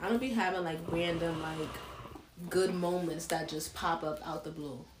don't be having like random like good moments that just pop up out the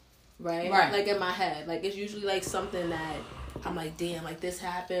blue, right? Like in my head, like it's usually like something that I'm like, damn, like this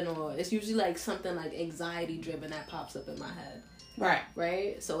happened, or it's usually like something like anxiety driven that pops up in my head.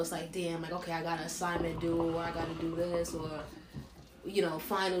 Right. So it's like, damn, like okay, I got an assignment due, or I got to do this, or you know,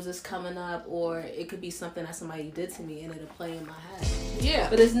 finals is coming up, or it could be something that somebody did to me and it'll play in my head. Yeah.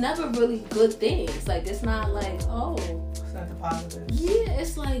 But it's never really good things. Like, it's not like, oh. It's not the positives. Yeah,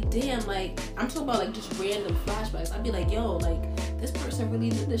 it's like, damn, like, I'm talking about, like, just random flashbacks. I'd be like, yo, like, this person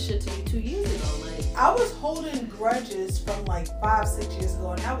really did this shit to you 2 years ago. Like, I was holding grudges from, like, 5-6 years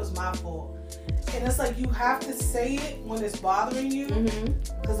ago, and that was my fault. And it's like, you have to say it when it's bothering you,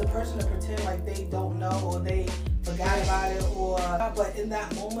 because the person to pretend like they don't know, or they forgot about it, or but in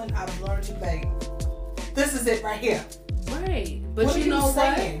that moment I've learned to like, this is it right here. Right. But what you know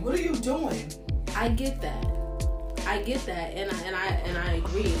saying? What are you doing? I get that, and I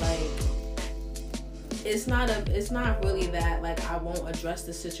agree. Like, it's not really that like I won't address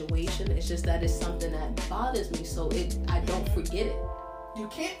the situation. It's just that it's something that bothers me, so I don't forget it. You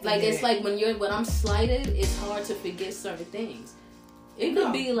can't like it's like when I'm slighted, it's hard to forget certain things. It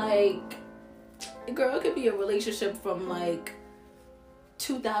could be like, girl, it could be a relationship from like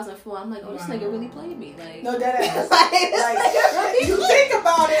 2004. I'm like, oh, this nigga really played me. Like, no, that ass. like you think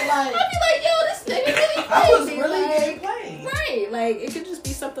about it, like I'd be like, yo, this nigga really played me. I was really like, getting played. Right, like it could just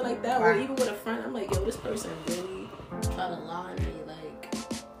be something like that, or even with a friend. I'm like, yo, this person really trying to lie to me, like,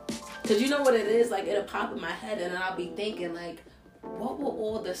 cause you know what it is. Like, it'll pop in my head, and then I'll be thinking like, what were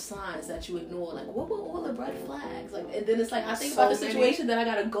all the signs that you ignore? Like, what were all the red flags? Like, and then it's like, I think about the situation, then I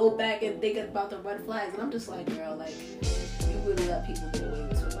gotta go back and think about the red flags. And I'm just like, girl, like, you really let people get away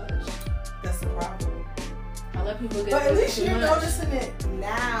with too much. That's the problem. I let people get but away with too much. But at least you're noticing it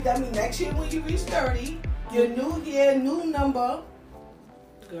now. I mean, next year when you reach 30, your new year, new number.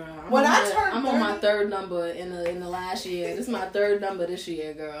 Girl, I'm on my third number in the last year. This is my third number this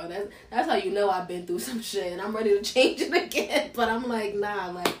year, girl. That's how you know I've been through some shit and I'm ready to change it again. But I'm like, nah,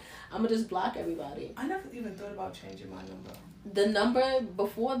 like I'm gonna just block everybody. I never even thought about changing my number. The number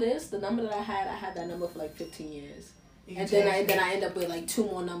before this, the number that I had that number for like 15 years. And then I end up with like 2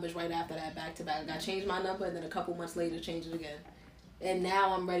 more numbers right after that, back to back. I changed my number and then a couple months later changed it again. And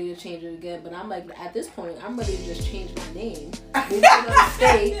now I'm ready to change it again. But I'm like, at this point, I'm ready to just change my name. Move to another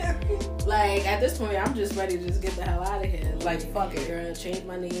state. Like, at this point, I'm just ready to just get the hell out of here. Like, fuck it, girl. Change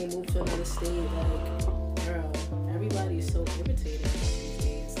my name, move to another state. Like, girl, everybody's so irritated these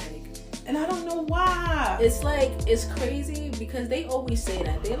days. Like, and I don't know why. It's like, it's crazy because they always say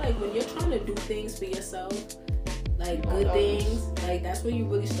that. They're like, when you're trying to do things for yourself, like good things, like that's when you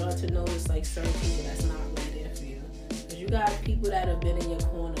really start to notice like certain people that's not really there for you. Because you got people that have been in your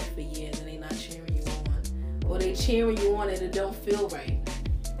corner for years and they not cheering you on, or they cheering you on and it don't feel right.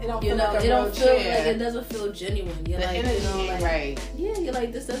 It don't feel like it don't feel like it doesn't feel genuine. You're the like, energy, you know, like, right? Yeah, you're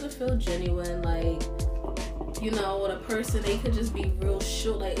like, this doesn't feel genuine. Like, you know, the person, they could just be real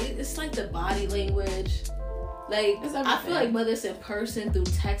short. Like it's like the body language. Like I feel like whether it's in person, through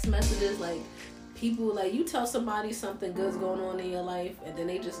text messages, like. People, like, you tell somebody something good's going on in your life, and then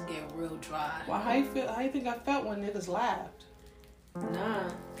they just get real dry. Well, how you think I felt when niggas laughed? Nah,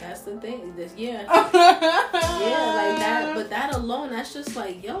 that's the thing. Yeah, like that. But that alone, that's just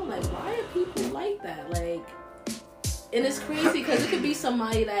like, yo, like, why are people like that? Like, and it's crazy because it could be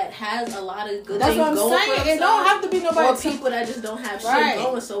somebody that has a lot of good things going for themselves. It don't have to be nobody. Or people that just don't have shit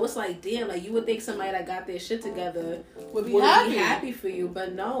going. So it's like, damn, like you would think somebody that got their shit together would be happy for you,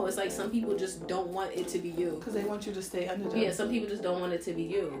 but no, it's like some people just don't want it to be you because they want you to stay under them. Yeah, some people just don't want it to be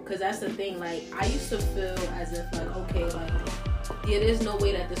you because that's the thing. Like I used to feel as if like, okay, like yeah, there's no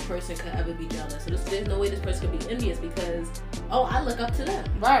way that this person could ever be jealous. So there's no way this person could be envious because I look up to them.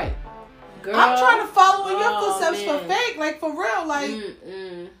 Right. Girl, I'm trying to follow in your footsteps for fake, like for real. Like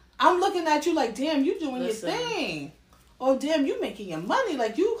I'm looking at you like, damn, you doing your thing. Oh, damn, you making your money.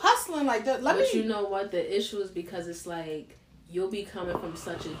 Like you hustling like that. But you know what? The issue is because it's like you'll be coming from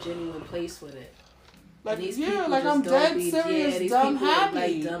such a genuine place with it. Like like I'm dead serious, dumb happy.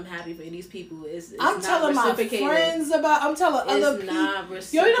 Like dumb happy for these people. I'm telling my friends about. I'm telling other people.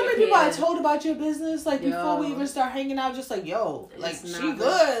 Yo, you know how many people I told about your business? Like before we even start hanging out, just like yo, like she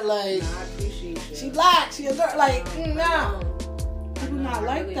good. Like I appreciate you. She black. She a girl. Like nah. People not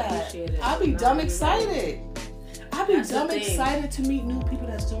like really that. I be dumb excited. I be dumb excited to meet new people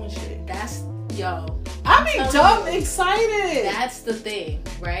that's doing shit. I be dumb excited. That's the thing,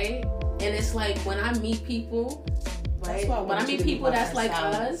 right? And it's like when I meet people, right? When I meet people that's like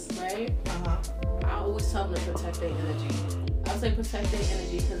us, right? I always tell them to protect their energy. I say protect their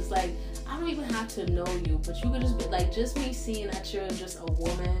energy because it's like I don't even have to know you, but you could just be like, just me seeing that you're just a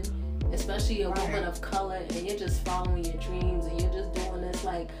woman, especially a woman of color, and you're just following your dreams and you're just doing this.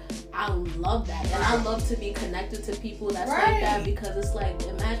 Like, I love that, and I love to be connected to people that's like that, because it's like,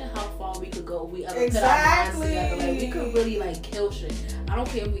 imagine how far we could go if we ever put our minds together. Like, we could really like kill shit. I don't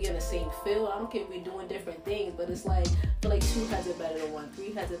care if we're in the same field. I don't care if we're doing different things, but it's like, I feel like 2 heads are better than 1,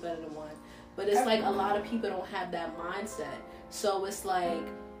 3 heads are better than 1. But it's like a lot of people don't have that mindset. So it's like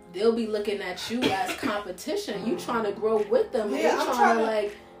they'll be looking at you as competition. You trying to grow with them. Yeah, they trying to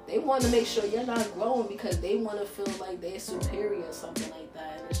like, they want to make sure you're not growing because they want to feel like they're superior or something like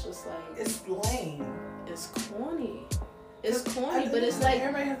that. And it's just like, it's lame. It's corny. It's corny, but it's like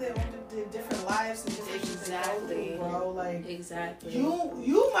everybody has their different lives and different exactly, bro. Like exactly.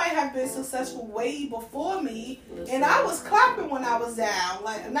 You might have been successful way before me, and I was clapping when I was down,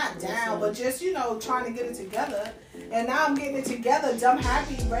 like not down, but just trying to get it together. And now I'm getting it together, dumb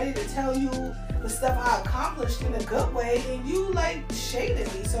happy, ready to tell you the stuff I accomplished in a good way, and you like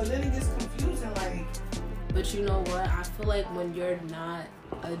shading me. So then it gets confusing, like. But you know what? I feel like when you're not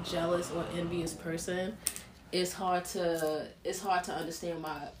a jealous or envious person, it's hard to understand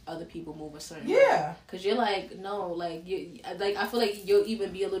why other people move a certain way. Because you're like, no, like I feel like you'll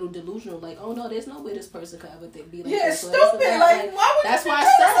even be a little delusional. Like, oh no, there's no way this person could ever be like this. Stupid. Like, why would that's why I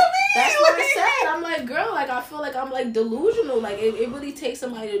said. I'm like, girl, like I feel like I'm like delusional. Like it really takes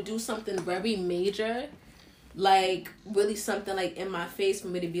somebody to do something very major, like really something like in my face for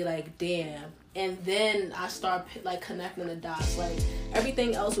me to be like, damn. And then I start like connecting the dots. Like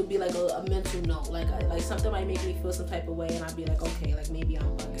everything else would be like a mental note. Like something might make me feel some type of way, and I'd be like, okay, like maybe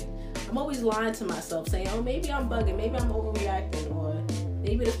I'm bugging. I'm always lying to myself, saying, oh, maybe I'm bugging, maybe I'm overreacting, or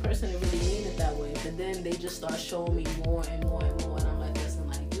maybe this person didn't really mean it that way. But then they just start showing me more and more and more, and I'm like, listen,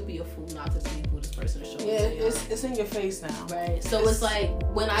 like you'd be a fool not to see who this person is showing. Yeah, it's in your face now, right? So it's like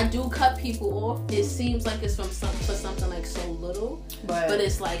when I do cut people off, it seems like it's for something like so little, but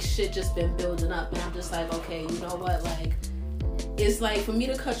it's like shit just been building up, and I'm just like, okay, you know what? Like it's like for me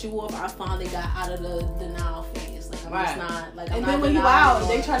to cut you off, I finally got out of the denial phase. Like I'm just not like. And then when you out,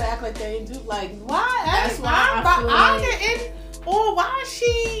 they try to act like they do. Like why? That's why I didn't, or why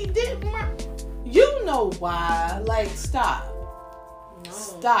she didn't. You know why? Like stop. No.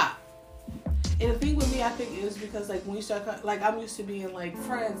 Stop. And the thing with me, I think, is because, like, when you start, like, I'm used to being, like,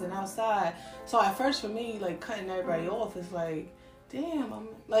 friends and outside. So, at first, for me, like, cutting everybody off is, like, damn, I'm,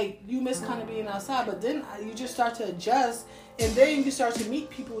 like, you miss kind of being outside. But then you just start to adjust. And then you start to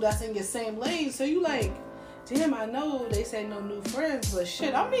meet people that's in your same lane. So, you, like, damn, I know they say no new friends. But,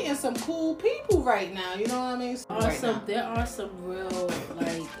 shit, I'm meeting some cool people right now. You know what I mean? There are some real,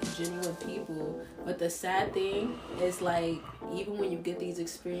 like, genuine people. But the sad thing is, like, even when you get these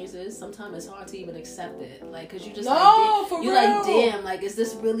experiences, sometimes it's hard to even accept it. Like, because you just you're like, damn, like, is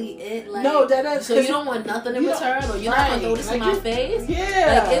this really it? Like, no, that's so you don't want nothing in return, or you're not gonna notice like in my face?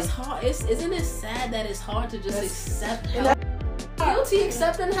 Yeah, like it's hard. Isn't it sad that it's hard to just accept help? Guilty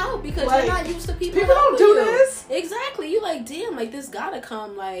accepting help because you're not used to people don't do this. Exactly. You like, damn, like this gotta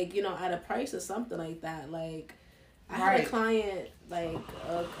come like at a price or something like that. Like I had a client, like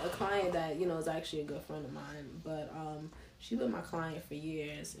a client that is actually a good friend of mine, but she's been my client for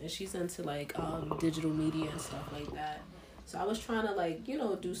years, and she's into like digital media and stuff like that. So I was trying to like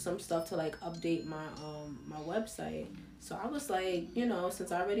do some stuff to like update my my website. So I was like,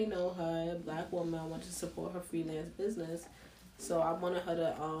 since I already know her, Black woman, I want to support her freelance business. So I wanted her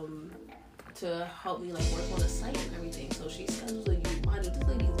to help me like work on a site and everything. So she schedules this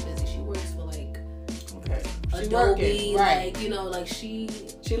lady's busy. She works for like Adobe, like like she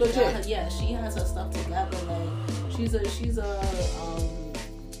legit. She has her stuff together. Like she's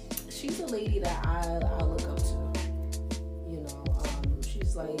a lady that I look up to.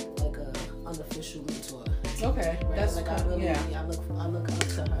 She's like a unofficial mentor. Okay, right? That's like I look up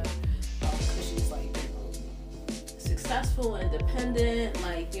to her because she's like successful, independent,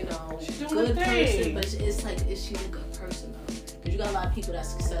 like good person. But it's like, is she a good person though? Because you got a lot of people that's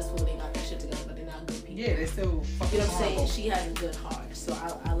successful and they got their shit together, but they're not good people. Yeah, they still fucking what I'm saying? She has a good heart, so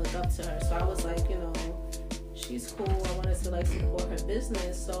I look up to her. So I was like, she's cool. I wanted to like support her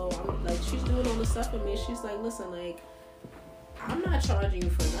business. So I'm like, she's doing all the stuff for me. She's like, listen, like, I'm not charging you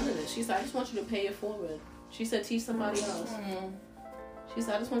for none of this. She's like, I just want you to pay it forward. She said, teach somebody else. Mm-hmm. She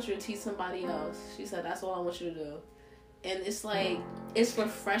said, I just want you to teach somebody else. She said, that's all I want you to do. And it's like, it's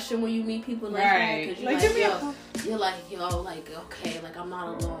refreshing when you meet people like that. Because you're like, okay, like I'm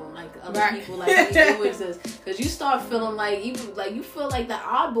not alone. Like other people like me do exist. Because you start feeling like you feel like the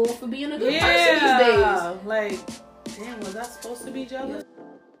oddball for being a good person these days. Like, damn, was I supposed to be jealous?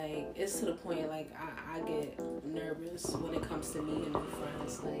 Like, it's to the point, like, I get nervous when it comes to meeting new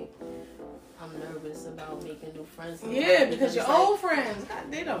friends. Like, I'm nervous about making new friends. Yeah, because your old friends,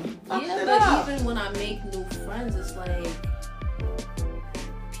 God, they don't fuck it up. Yeah, but even when I make new friends, it's like,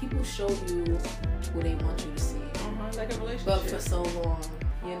 people show you who they want you to see. Like a relationship. But for so long,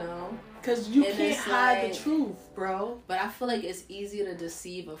 you know? Because you can't hide the truth, bro. But I feel like it's easier to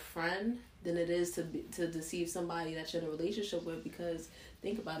deceive a friend than it is to deceive somebody that you're in a relationship with. Because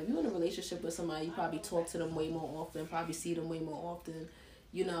think about it, if you're in a relationship with somebody, you probably talk to them way more often, probably see them way more often,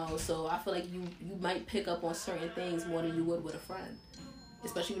 you know. So I feel like you might pick up on certain things more than you would with a friend.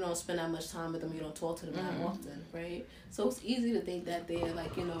 Especially if you don't spend that much time with them, you don't talk to them that often, right? So it's easy to think that they're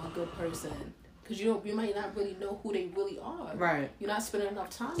like, you know, a good person. Because you might not really know who they really are. Right. You're not spending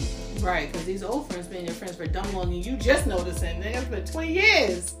enough time with them. Right, because these old friends been your friends for dumb long and you just noticing. It's been 20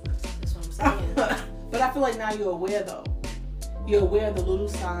 years. That's what I'm saying. But I feel like now you're aware, though. You're aware of the little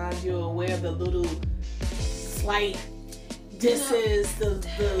signs. You're aware of the little slight disses, the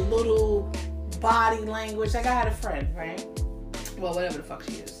little body language. Like, I had a friend, right? Well, whatever the fuck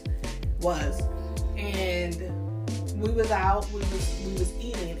she was. And we was out. We was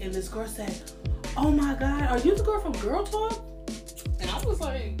eating. And this girl said, "Oh my God, are you the girl from Girl Talk?" And I was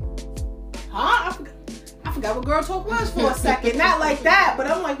like, huh? I forgot what Girl Talk was for a second. Not like that, but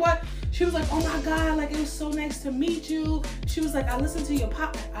I'm like, what? She was like, "Oh my God, like, it was so nice to meet you." She was like, "I listened to your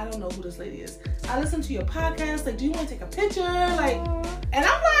I don't know who this lady is. "I listened to your podcast. Like, do you want to take a picture?" Like, and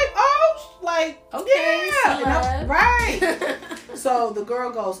I'm like, "Oh, like, okay, yeah." Right. So the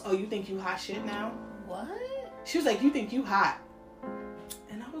girl goes, "Oh, you think you hot shit now?" What? She was like, "You think you hot?"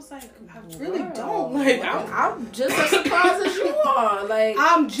 And I was like, "I really don't." Like, I'm just as surprised as you are. Like,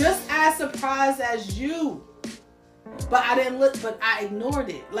 I'm just as surprised as you. But I didn't look, but I ignored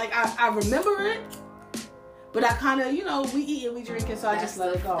it. Like, I remember it, but I kind of, you know, we eat and we drink it, so I just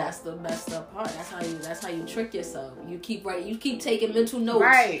let it go. That's the messed up part. That's how you trick yourself. You keep taking mental notes,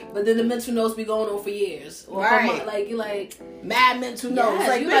 right? But then the mental notes be going on for years, or right? Like, you like mad mental notes. Yes,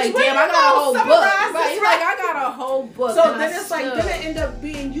 like, you bitch, like, damn, I got a whole book. Right? You like, I got a whole book. So then it's like, then it end up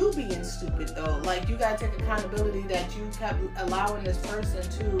being you being stupid though. Like, you gotta take accountability that you kept allowing this person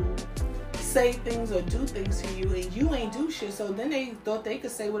to say things or do things to you, and you ain't do shit. So then they thought they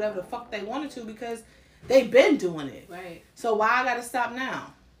could say whatever the fuck they wanted to because they've been doing it. Right. So why I gotta stop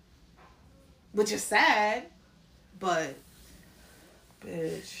now? Which is sad, but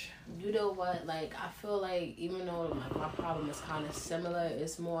bitch. You know what? Like, I feel like even though like my problem is kind of similar,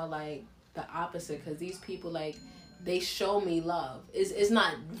 it's more like the opposite. Because these people, like, they show me love. It's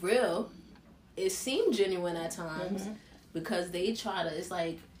not real. It seemed genuine at times because they try to.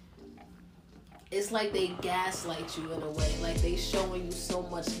 It's like they gaslight you in a way. Like, they showing you so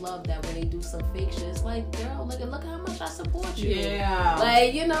much love that when they do some fake shit, it's like, girl, look how much I support you. Yeah.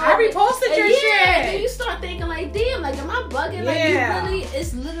 Like, you know. I reposted your shit. And then you start thinking, like, damn, like, am I bugging? Like,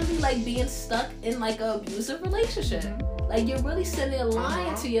 it's literally like being stuck in, like, an abusive relationship. Like, you're really sitting there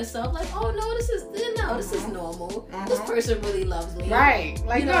lying to yourself. Like, oh, no, this is normal. This person really loves me. Right.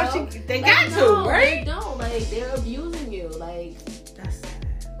 Like, you know? They got to, right? They don't. Like, they're abusing you. Like, that's sad.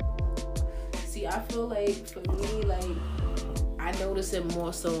 See, I feel like for me, like, I notice it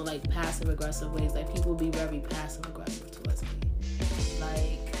more so in, like, passive aggressive ways. Like, people be very passive aggressive towards me.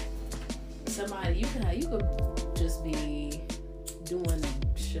 Like, somebody you could just be doing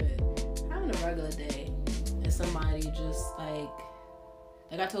shit, having a regular day, and somebody just like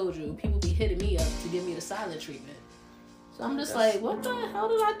I told you, people be hitting me up to give me the silent treatment. So I'm just like, what the hell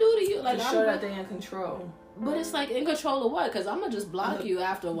did I do to you? Like, I'm sure that they're in control. But it's like, in control of what? Because I'm going to just block you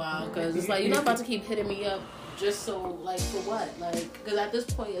after a while. Because it's like, you're not about to keep hitting me up just so, like, for what? Like, because at this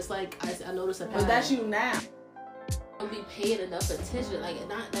point, it's like, I notice a pattern. But that's you now. I'll be paying enough attention. Like,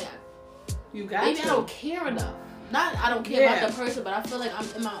 not like, you got maybe to. I don't care enough. Not, I don't care about the person, but I feel like I'm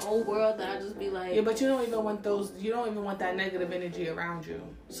in my own world that I just be like. Yeah, but you don't even want that negative energy around you.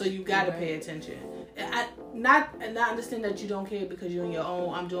 So you got to pay attention. I understand that you don't care because you're in your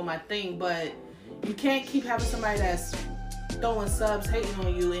own, I'm doing my thing, but you can't keep having somebody that's throwing subs, hating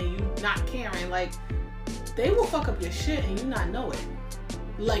on you, and you not caring. Like, they will fuck up your shit and you not know it.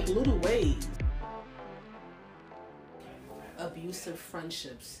 Like, little ways. Abusive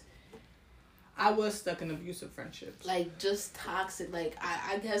friendships. I was stuck in abusive friendships. Like, just toxic. Like,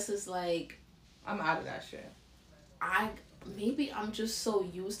 I guess it's like, I'm out of that shit. Maybe I'm just so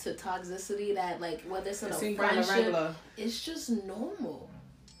used to toxicity that, like, whether it's in a friendship, it's just normal.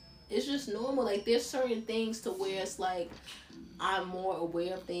 It's just normal. Like, there's certain things to where it's like, I'm more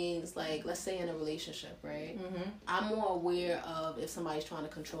aware of things. Like, let's say in a relationship, right? I'm more aware of if somebody's trying to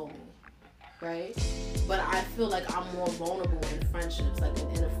control me. right? But I feel like I'm more vulnerable in friendships. Like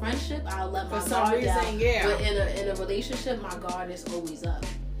in a friendship, I'll let my guard down. Yeah. But in a relationship, my guard is always up.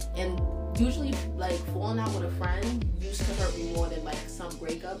 And usually, like, falling out with a friend used to hurt me more than, like, some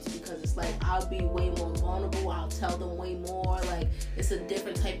breakups, because it's like I'll be way more vulnerable. I'll tell them way more. Like, it's a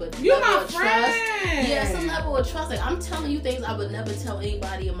different type of level of trust. Yeah, some level of trust. Like, I'm telling you things I would never tell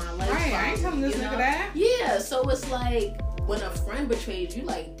anybody in my life. Right, I ain't telling this nigga that. Yeah, so it's like, when a friend betrays you,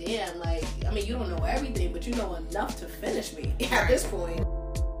 like, damn, like, I mean, you don't know everything, but you know enough to finish me at this point.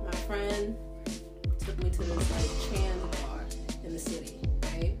 My friend took me to this, like, trans bar in the city,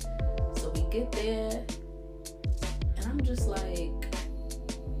 right? So we get there, and I'm just like,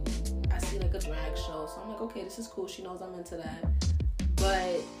 I see, like, a drag show, so I'm like, okay, this is cool, she knows I'm into that.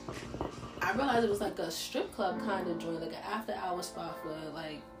 But I realized it was, like, a strip club kind of joint, like, an after-hour spot for,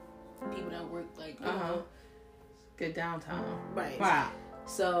 like, people that work, like, you know, good downtown. Right. Wow.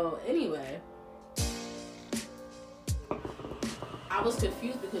 So anyway, I was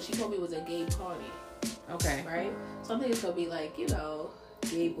confused because she told me it was a gay party. Okay. Right? So I'm thinking it's gonna be like, you know,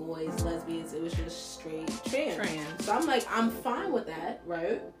 gay boys, lesbians. It was just straight trans. So I'm like, I'm fine with that,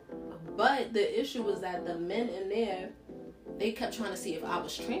 right? But the issue was that the men in there, they kept trying to see if I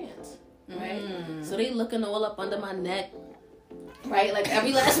was trans, right? So they looking all up under my neck, right? Like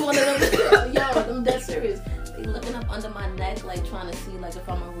every last one of them. Yo, I'm dead serious. They looking up under my neck, like trying to see like if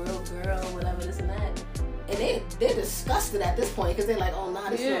I'm a real girl or whatever, this and that. And they're disgusted at this point because they're like, oh, nah,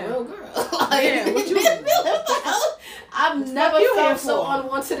 this is a real girl. Like, what you I've never felt so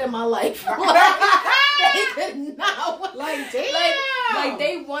unwanted in my life. Like, they did not. Like, damn. Like,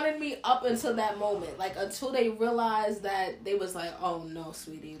 they wanted me up until that moment. Like, until they realized that they was like, oh, no,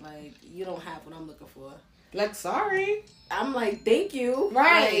 sweetie. Like, you don't have what I'm looking for. Like, sorry. I'm like, thank you.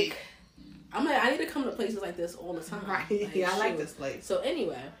 Right. Like, I'm like, I need to come to places like this all the time. Right. Like, yeah, I like this place. So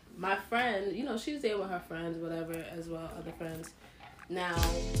anyway, my friend, you know, she's there with her friends, whatever, as well, other friends. Now,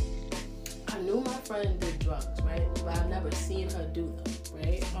 I knew my friend did drugs, right? But I've never seen her do them,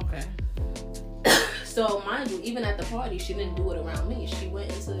 right? Okay. So, mind you, even at the party, she didn't do it around me. She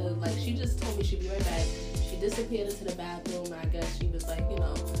went into, like, she just told me she'd be right back. She disappeared into the bathroom, and I guess she was like, you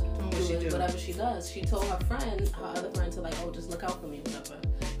know, doing whatever she does. She told her friend, her other friend, to like, oh, just look out for me, whatever.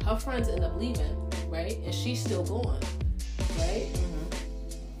 Her friends end up leaving, right? And she's still gone, right?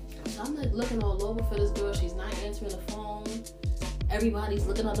 So I'm like looking all over for this girl. She's not answering the phone. Everybody's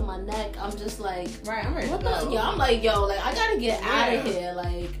looking under my neck. I'm just like, right, I'm ready what to go. the? Yo, I'm like, yo, like, I gotta get out of here.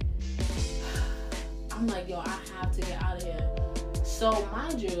 Like, I'm like, yo, I have to get out of here. So,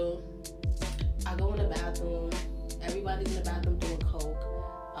 mind you, I go in the bathroom. Everybody's in the bathroom doing coke.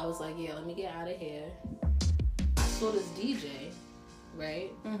 I was like, yeah, let me get out of here. I saw this DJ,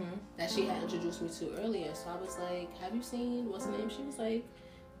 right? That she had introduced me to earlier. So I was like, have you seen, what's her name? She was like,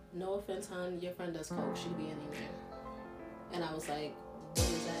 no offense, hon, your friend does coke. She'd be anywhere. And I was like, what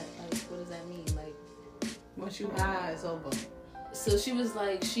is that? Like, what does that mean? Like, once you high, it's over. So she was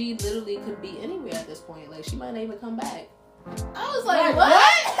like, she literally could be anywhere at this point. Like, she might not even come back. I was like,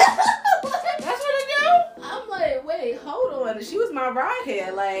 what? That's what it do? I'm like, wait, hold on. She was my ride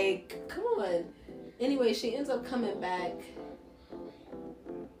here. Like, come on. Anyway, she ends up coming back.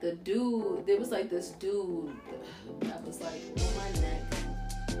 The dude, there was like this dude that was like on my neck.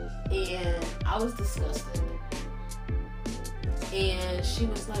 And I was disgusted. And she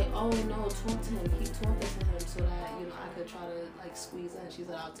was like, oh no, talk to him. Keep talking to him so that, you know, I could try to like squeeze in. She's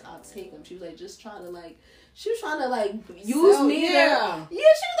like, I'll take him. She was like, just try to like, she was trying to like use me. Yeah. She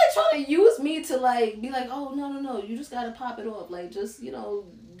was like trying to use me to like be like, oh no, you just gotta pop it off. Like, just, you know,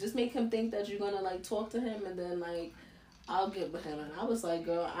 just make him think that you're gonna like talk to him and then like I'll get with him. And I was like,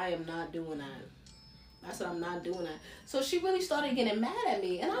 girl, I am not doing that. I said, I'm not doing that. So she really started getting mad at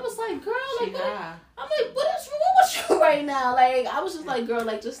me. And I was like, girl, like, I'm like, what is wrong with you right now? Like, I was just like, girl,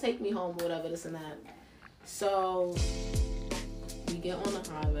 like, just take me home or whatever, this and that. So we get on the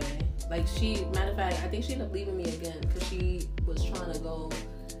highway. Like, matter of fact, I think she ended up leaving me again because she was trying to go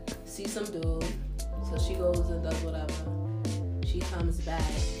see some dude. So she goes and does whatever. She comes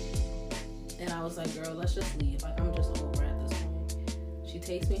back. And I was like, girl, let's just leave. Like, I'm just over at this point. She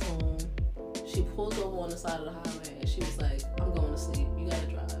takes me home. She pulls over on the side of the highway and she was like, I'm going to sleep. You gotta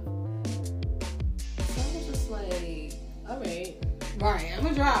drive. So I was just like, alright. Right, I'm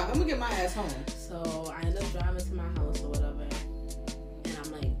gonna drive. I'm gonna get my ass home. So I end up driving to my house or whatever. And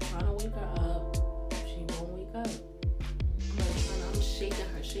I'm like trying to wake her up. She won't wake up. I'm shaking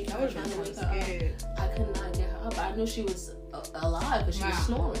her, trying to wake her up. I could not get her up. I knew she was alive because she was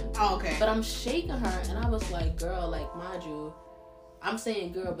snoring. Oh, okay. But I'm shaking her and I was like, girl, like, mind you, I'm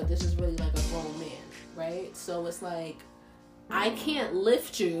saying girl, but this is really like a grown man, right? So it's like, I can't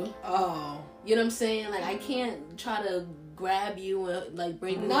lift you. Oh. You know what I'm saying? Like, I can't try to grab you and, like,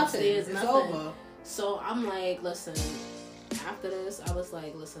 bring you upstairs. It's nothing. over. So, I'm like, listen, after this, I was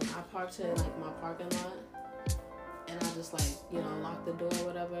like, listen, I parked her in, like, my parking lot. And I just, like, you know, locked the door or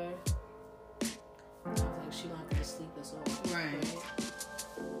whatever. And I was like, she gonna have to just sleep this off. Right.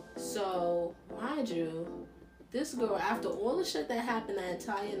 So, mind you, this girl, after all the shit that happened that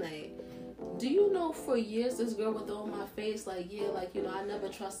entire night, do you know for years this girl would throw in my face like, yeah, like, you know, I never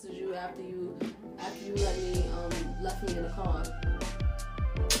trusted you after you left me in the car.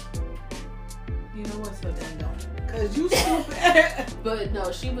 You know what? So then don't. Cause you stupid. But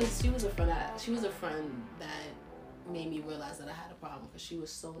no, she was a friend that made me realize that I had a problem because she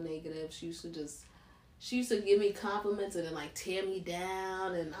was so negative. She used to give me compliments and then, like, tear me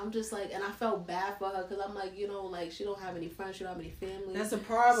down. And I'm just like, and I felt bad for her because I'm like, you know, like, she don't have any friends. She don't have any family. That's a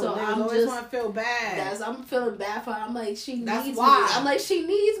problem. So I always want to feel bad. I'm feeling bad for her. I'm like, she That's needs why. me. I'm like, she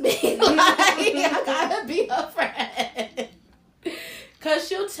needs me. Like, I gotta be her friend. Because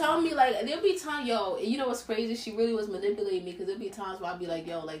she'll tell me, like, there'll be times, yo, you know what's crazy? She really was manipulating me because there'll be times where I'll be like,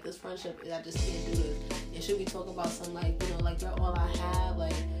 yo, like, this friendship, I just can't do this. And she'll be talking about some, like, you know, like, you're all I have.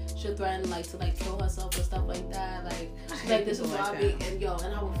 Like, she'll threaten, like, to, like, kill herself or stuff like that. Like, she's like, this is why I be, and, yo,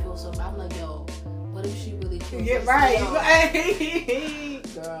 and I would feel so bad. I'm like, yo, what if she really kills herself? Right.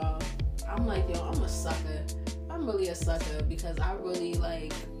 Girl, I'm like, yo, I'm a sucker. I'm really a sucker because I really,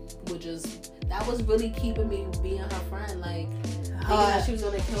 like, that was really keeping me being her friend. Like, thinking that she was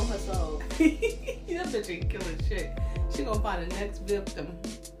gonna kill herself. That bitch ain't killing shit. She gonna find the next victim.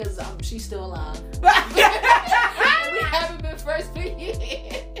 Because she's still alive. We haven't been friends for years.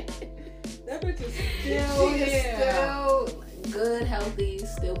 That bitch is still She here. is still good, healthy,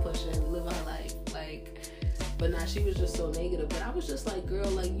 still pushing, living her life. Like, but now she was just so negative. But I was just like, girl,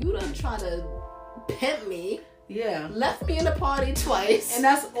 like, you done try to pimp me. Yeah. Left me in the party twice. And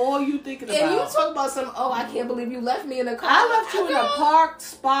that's all you thinking about. And you talk about I can't believe you left me in the car. I left you in a parked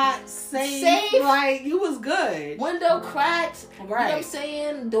spot, safe. Like, you was good. Window cracked. Right. You know what I'm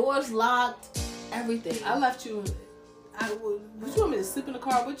saying? Doors locked. Everything. I left you. Would you want me to sleep in the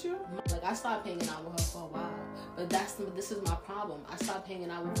car with you? Like, I stopped hanging out with her for a while. But this is my problem. I stopped hanging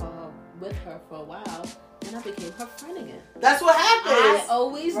out with her for a while. And I became her friend again. That's what happens. I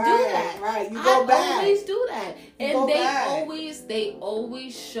always do that. Right, you go back. I always do that. And they back.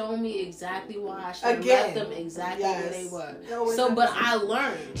 always show me exactly why I should have left them exactly where they were. So, but I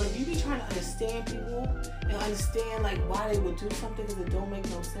learned. But you be trying to understand people and understand, like, why they would do something because it don't make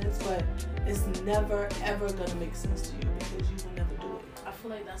no sense. But it's never, ever going to make sense to you because you will never do it. I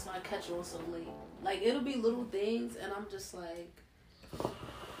feel like that's why I catch on so late. Like, it'll be little things and I'm just like...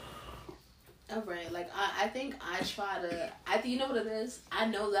 Alright, like, I think you know what it is? I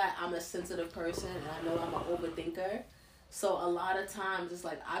know that I'm a sensitive person and I know I'm an overthinker. So a lot of times it's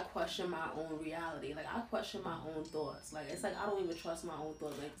like I question my own reality. Like, I question my own thoughts. Like, it's like I don't even trust my own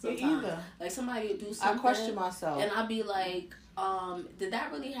thoughts. Like, sometimes, like, somebody will do something. I question myself. And I'll be like, did that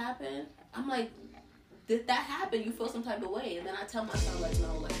really happen? I'm like, did that happen? You feel some type of way. And then I tell myself, like,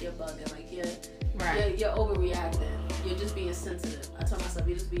 no, like, you're bugging. Like, you're overreacting. You're just being sensitive. I tell myself,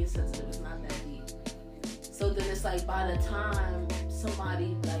 you're just being sensitive. It's not that deep. So then it's like, by the time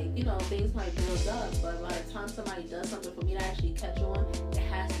somebody, like, you know, things might build up, but by the time somebody does something for me to actually catch on, it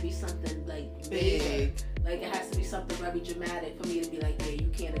has to be something, like, big. Like, it has to be something very dramatic for me to be like, yeah, you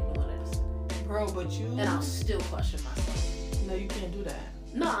can't ignore this. Bro, but you... And I'll still question myself. No, you can't do that.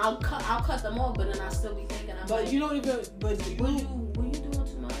 No, I'll cut them off, but then I'll still be thinking, but like, you don't even... But were you doing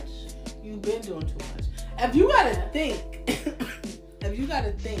too much? You've been doing too much. If you gotta think... if you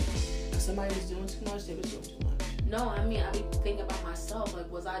gotta think... If somebody was doing too much, they was doing too much. No, I mean, I be thinking about myself. Like,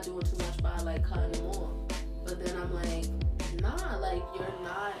 was I doing too much by, like, cutting them off? But then I'm like, nah, like, you're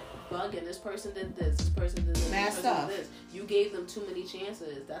not bugging. This person did this. This person did this. This person did this. You gave them too many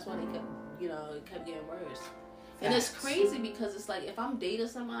chances. That's why they kept, you know, it kept getting worse. And it's crazy because it's like, if I'm dating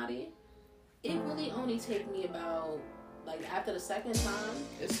somebody, it really only take me about, like, after the second time,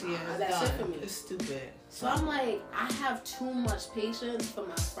 that's it for me. It's stupid. So I'm like, I have too much patience for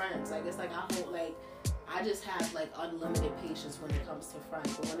my friends. Like, it's like I just have, like, unlimited patience when it comes to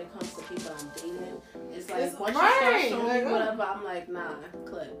friends. But when it comes to people I'm dating, it's like, once you start showing me whatever, I'm like, nah,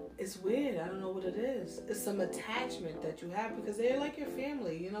 clip. It's weird. I don't know what it is. It's some attachment that you have because they're like your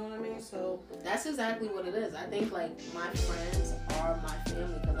family. You know what I mean? So that's exactly what it is. I think, like, my friends are my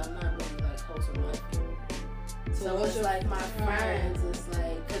family because I'm not really, like, close with my family. So it's like my friends, it's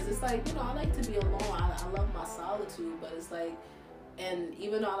like, because it's like, you know, I like to be alone. I love my solitude, but it's like, And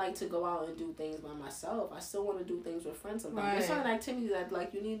even though I like to go out and do things by myself, I still want to do things with friends sometimes. Right. There's certain activities that,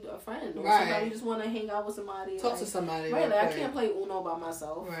 like, you need a friend. Or sometimes you just want to hang out with somebody. Talk to somebody. Right, like, I can't play Uno by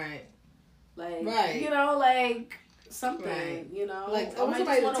myself. Right. Like, you know, like, something, you know. Like, I want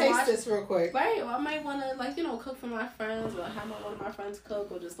somebody to taste this real quick. Right, or I might want to, like, you know, cook for my friends, or have one of my friends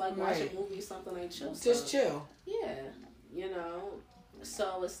cook, or just, like, watch a movie, something like chill stuff. Just chill. Yeah, you know.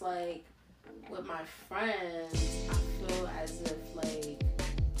 So it's like, with my friends, I feel as if, like,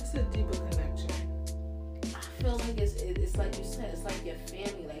 it's a deeper connection. I feel like it's like you said, it's like your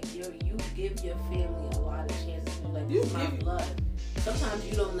family. Like, you give your family a lot of chances. Like, this is my blood. Sometimes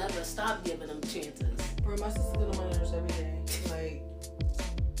you don't never stop giving them chances. Bro, my sister get on my nerves every day. Like,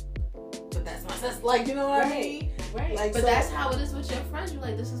 but that's my sister. Like, you know what I mean? Right. Like, but that's how it is with your friends. You're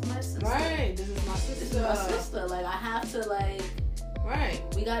like, this is my sister. Right. This is my sister. This is my sister. Like, I have to, like. Right.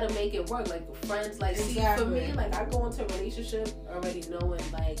 We gotta make it work. Like, friends, like, see, for me, like, I go into a relationship already knowing,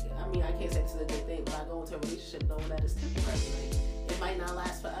 like, I mean, I can't say this is a good thing, but I go into a relationship knowing that it's temporary. Like, it might not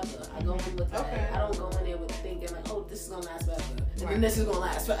last forever. I go in with that. Okay. I don't go in there with thinking, like, oh, this is gonna last forever. And then this is gonna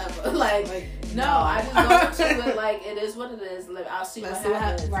last forever. like, no, I just go into it, like, it is what it is. Like, I'll see what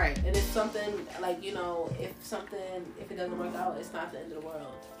happens. Right. And if something, like, you know, if it doesn't work out, it's not the end of the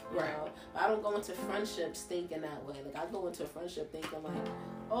world. You know? But I don't go into friendships thinking that way. Like, I go into a friendship thinking like,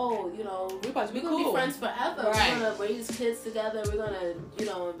 oh, you know, we're gonna be friends forever. We're gonna raise kids together. We're gonna, you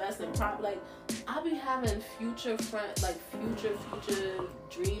know, invest in property. Like, I'll be having future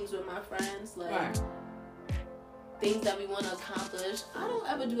dreams with my friends. Like, things that we want to accomplish. I don't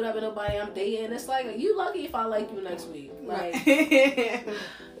ever do that with nobody I'm dating. It's like, you lucky if I like you next week. Like,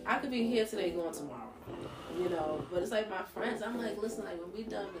 I could be here today, going tomorrow. You know, but it's like my friends. I'm like, listen, like, when we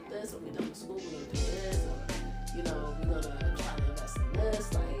done with this, when we done with school, we're gonna do this, or, you know, we're gonna try to invest in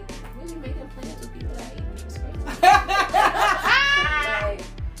this. Like, really making plans with people that hate me. It's crazy.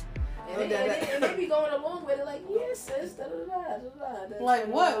 And they be going along with it, like, yeah, sis, da da da da da. Like,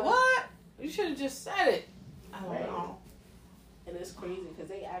 what? You should have just said it. I don't know. And it's crazy because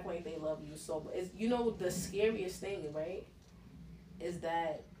they act like they love you so much. You know, the scariest thing, right, is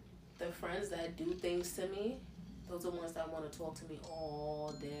that the friends that do things to me, those are the ones that want to talk to me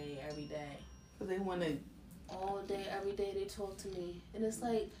all day, every day. Because they want to... All day, every day, they talk to me. And it's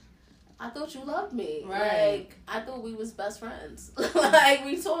like, I thought you loved me. Right. Like, I thought we was best friends. Like,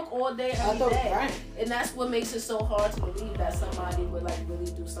 we talk all day, every day. Right. And that's what makes it so hard to believe that somebody would, like,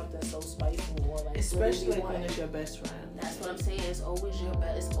 really do something so spiteful. Or, like, especially really when it's your best friend. That's what I'm saying. It's always your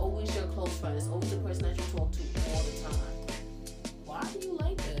best. It's always your close friend. It's always the person that you talk to all the time. Why do you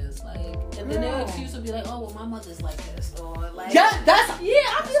like this? Like, and then their excuse will be like, oh, well, my mother's like this, or like, I'll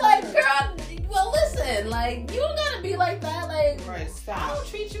be like, girl, well, listen, like, you don't gotta be like that, like, right, stop. I don't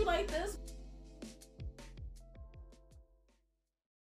treat you like this.